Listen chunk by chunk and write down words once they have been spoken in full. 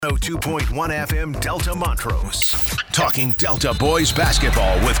102.1 FM Delta Montrose. Talking Delta boys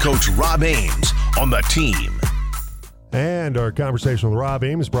basketball with Coach Rob Ames on the team. And our conversation with Rob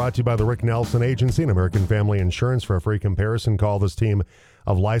Ames brought to you by the Rick Nelson Agency and American Family Insurance. For a free comparison, call this team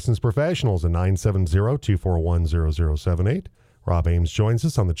of licensed professionals at 970-241-0078. Rob Ames joins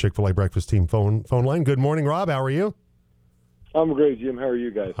us on the Chick-fil-A Breakfast Team phone line. Good morning, Rob. How are you? I'm great, Jim. How are you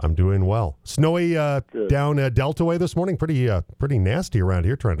guys? I'm doing well. Snowy down Delta way this morning. Pretty nasty around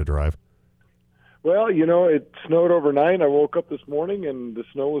here trying to drive. Well, it snowed overnight. I woke up this morning and the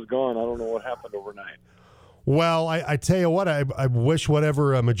snow was gone. I don't know what happened overnight. Well, I tell you what, I wish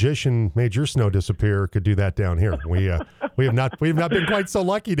whatever magician made your snow disappear could do that down here. We have not been quite so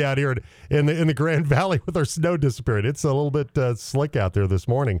lucky down here in the Grand Valley with our snow disappearing. It's a little bit slick out there this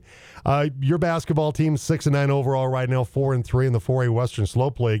morning. Your basketball team 6-9 overall right now, 4-3 in the 4A Western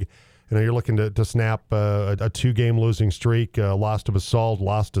Slope League. You're looking to snap a 2-game losing streak. Lost to Basalt,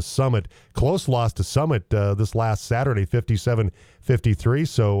 lost to Summit. Close loss to Summit this last Saturday, 57-53.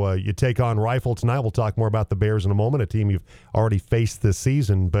 So you take on Rifle tonight. We'll talk more about the Bears in a moment, a team you've already faced this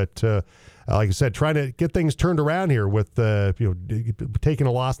season. But like I said, trying to get things turned around here with taking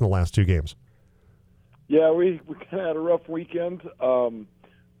a loss in the last 2 games. Yeah, we kind of had a rough weekend.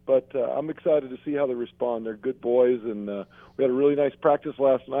 But I'm excited to see how they respond. They're good boys, and we had a really nice practice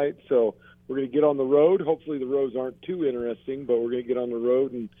last night. So we're going to get on the road. Hopefully the roads aren't too interesting, but we're going to get on the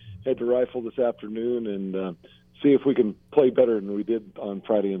road and head to Rifle this afternoon and see if we can play better than we did on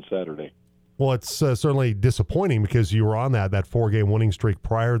Friday and Saturday. Well, it's certainly disappointing because you were on that 4-game winning streak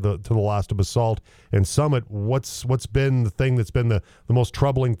prior to the loss to Basalt and Summit. What's been the thing that's been the most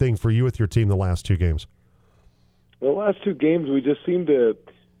troubling thing for you with your team the last 2 games? The last 2 games, we just seem to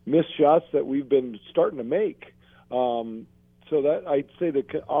miss shots that we've been starting to make. So that I'd say the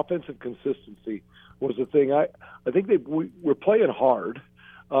offensive consistency was the thing. I think we're playing hard.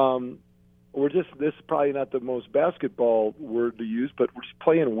 This is probably not the most basketball word to use, but we're just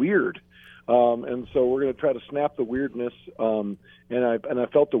playing weird. And so we're going to try to snap the weirdness. And I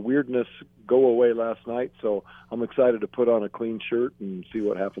felt the weirdness go away last night. So I'm excited to put on a clean shirt and see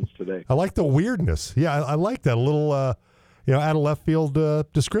what happens today. I like the weirdness. Yeah, I like that. A little out of left field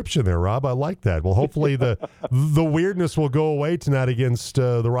description there, Rob. I like that. Well, hopefully the weirdness will go away tonight against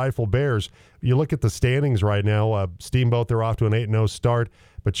the Rifle Bears. You look at the standings right now. Steamboat, they're off to an 8-0 start,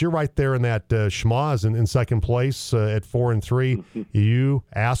 but you're right there in that schmoz in second place at 4-3. You,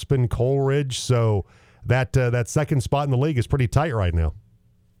 Aspen, Coleridge. So that second spot in the league is pretty tight right now.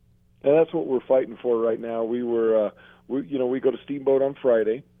 And that's what we're fighting for right now. We go to Steamboat on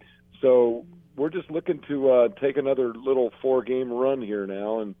Friday, so we're just looking to take another little 4-game run here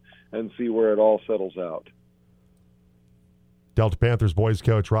now and see where it all settles out. Delta Panthers boys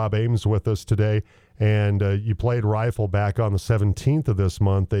coach Rob Ames with us today, and you played Rifle back on the 17th of this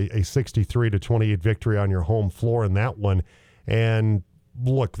month, a 63-28 victory on your home floor in that one. And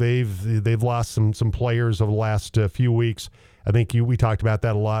look, they've lost some players over the last few weeks. I think we talked about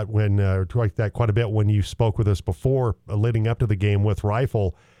that a lot quite a bit when you spoke with us before leading up to the game with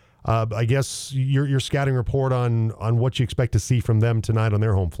Rifle. I guess your scouting report on what you expect to see from them tonight on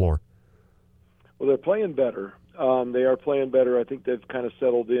their home floor. Well, they're playing better. They are playing better. I think they've kind of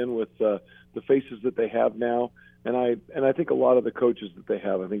settled in with the faces that they have now, and I think a lot of the coaches that they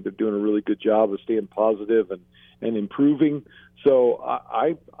have, I think they're doing a really good job of staying positive and improving. So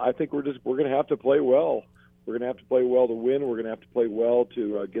I think we're going to have to play well. We're going to have to play well to win. We're going to have to play well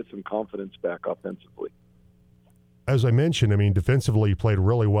to get some confidence back offensively. As I mentioned, defensively you played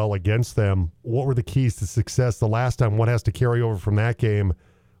really well against them. What were the keys to success the last time? What has to carry over from that game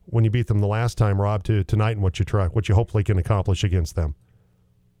when you beat them the last time, Rob, to tonight, and what you hopefully can accomplish against them?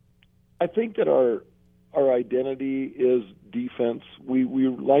 I think that our identity is defense. We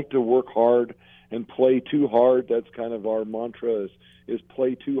like to work hard and play too hard. That's kind of our mantra is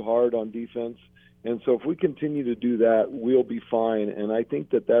play too hard on defense. And so if we continue to do that, we'll be fine. And I think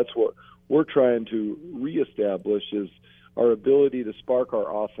that that's what we're trying to reestablish is our ability to spark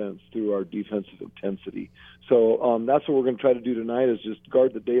our offense through our defensive intensity. So that's what we're going to try to do tonight is just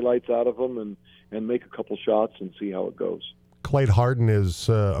guard the daylights out of them and make a couple shots and see how it goes. Clayton Harden has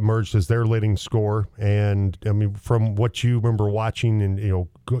emerged as their leading scorer, and from what you remember watching and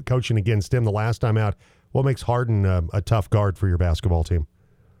coaching against him the last time out, what makes Harden a tough guard for your basketball team?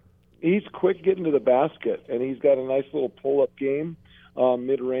 He's quick getting to the basket, and he's got a nice little pull-up game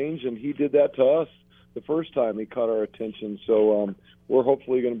mid-range, and he did that to us the first time he caught our attention. So we're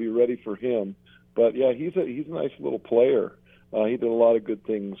hopefully going to be ready for him. But yeah, he's a nice little player. He did a lot of good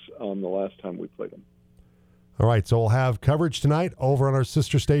things the last time we played him. All right, so we'll have coverage tonight over on our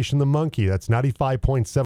sister station, The Monkey. That's 95.7.